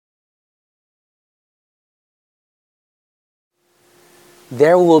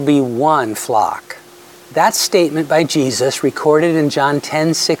There will be one flock. That statement by Jesus, recorded in John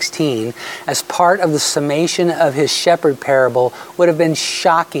 10:16, as part of the summation of his shepherd parable, would have been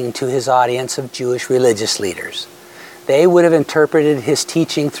shocking to his audience of Jewish religious leaders. They would have interpreted his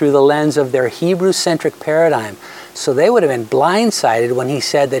teaching through the lens of their Hebrew-centric paradigm, so they would have been blindsided when he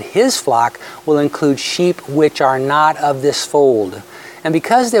said that his flock will include sheep which are not of this fold. And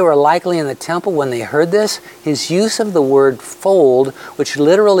because they were likely in the temple when they heard this, his use of the word fold, which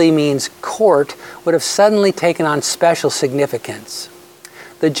literally means court, would have suddenly taken on special significance.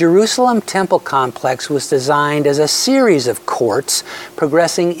 The Jerusalem temple complex was designed as a series of courts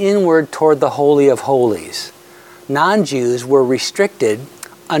progressing inward toward the Holy of Holies. Non-Jews were restricted,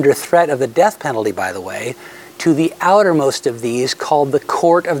 under threat of the death penalty by the way, to the outermost of these, called the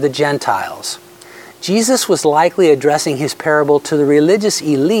court of the Gentiles. Jesus was likely addressing his parable to the religious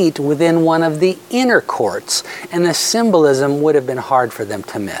elite within one of the inner courts, and the symbolism would have been hard for them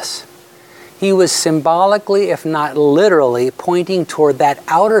to miss. He was symbolically, if not literally, pointing toward that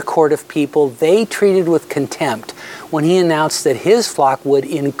outer court of people they treated with contempt when he announced that his flock would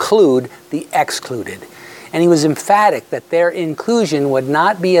include the excluded. And he was emphatic that their inclusion would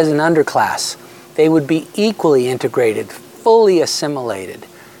not be as an underclass. They would be equally integrated, fully assimilated.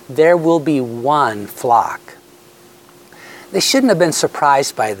 There will be one flock. They shouldn't have been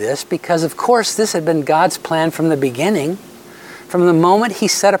surprised by this because, of course, this had been God's plan from the beginning. From the moment he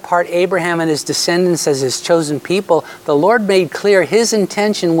set apart Abraham and his descendants as his chosen people, the Lord made clear his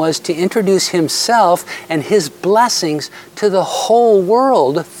intention was to introduce himself and his blessings to the whole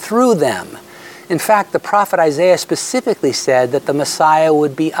world through them. In fact, the prophet Isaiah specifically said that the Messiah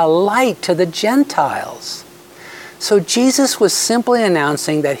would be a light to the Gentiles. So Jesus was simply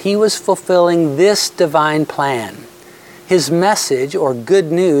announcing that he was fulfilling this divine plan. His message, or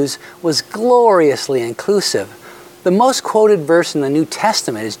good news, was gloriously inclusive. The most quoted verse in the New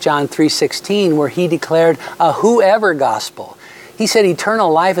Testament is John 3:16, where he declared a whoever gospel. He said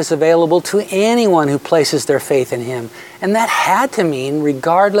eternal life is available to anyone who places their faith in him. And that had to mean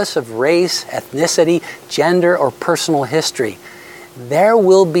regardless of race, ethnicity, gender, or personal history. There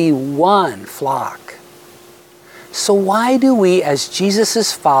will be one flock. So why do we as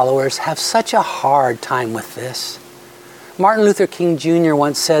Jesus' followers have such a hard time with this? Martin Luther King Jr.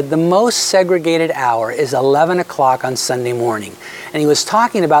 once said, the most segregated hour is 11 o'clock on Sunday morning. And he was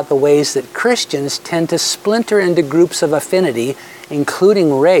talking about the ways that Christians tend to splinter into groups of affinity,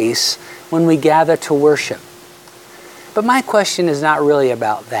 including race, when we gather to worship. But my question is not really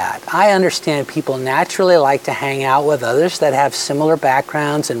about that. I understand people naturally like to hang out with others that have similar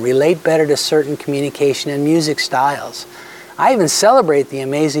backgrounds and relate better to certain communication and music styles. I even celebrate the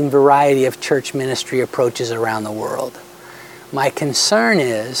amazing variety of church ministry approaches around the world. My concern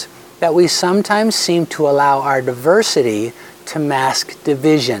is that we sometimes seem to allow our diversity to mask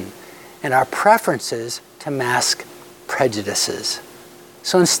division and our preferences to mask prejudices.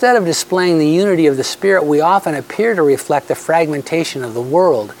 So instead of displaying the unity of the Spirit, we often appear to reflect the fragmentation of the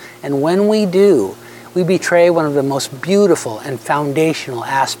world. And when we do, we betray one of the most beautiful and foundational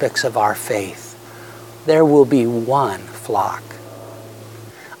aspects of our faith. There will be one flock.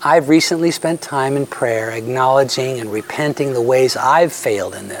 I've recently spent time in prayer acknowledging and repenting the ways I've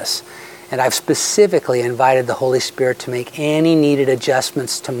failed in this. And I've specifically invited the Holy Spirit to make any needed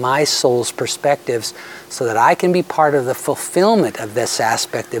adjustments to my soul's perspectives so that I can be part of the fulfillment of this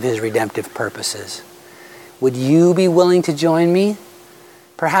aspect of his redemptive purposes. Would you be willing to join me?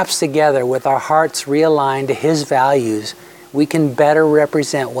 Perhaps together, with our hearts realigned to his values, we can better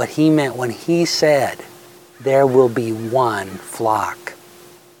represent what he meant when he said, there will be one flock.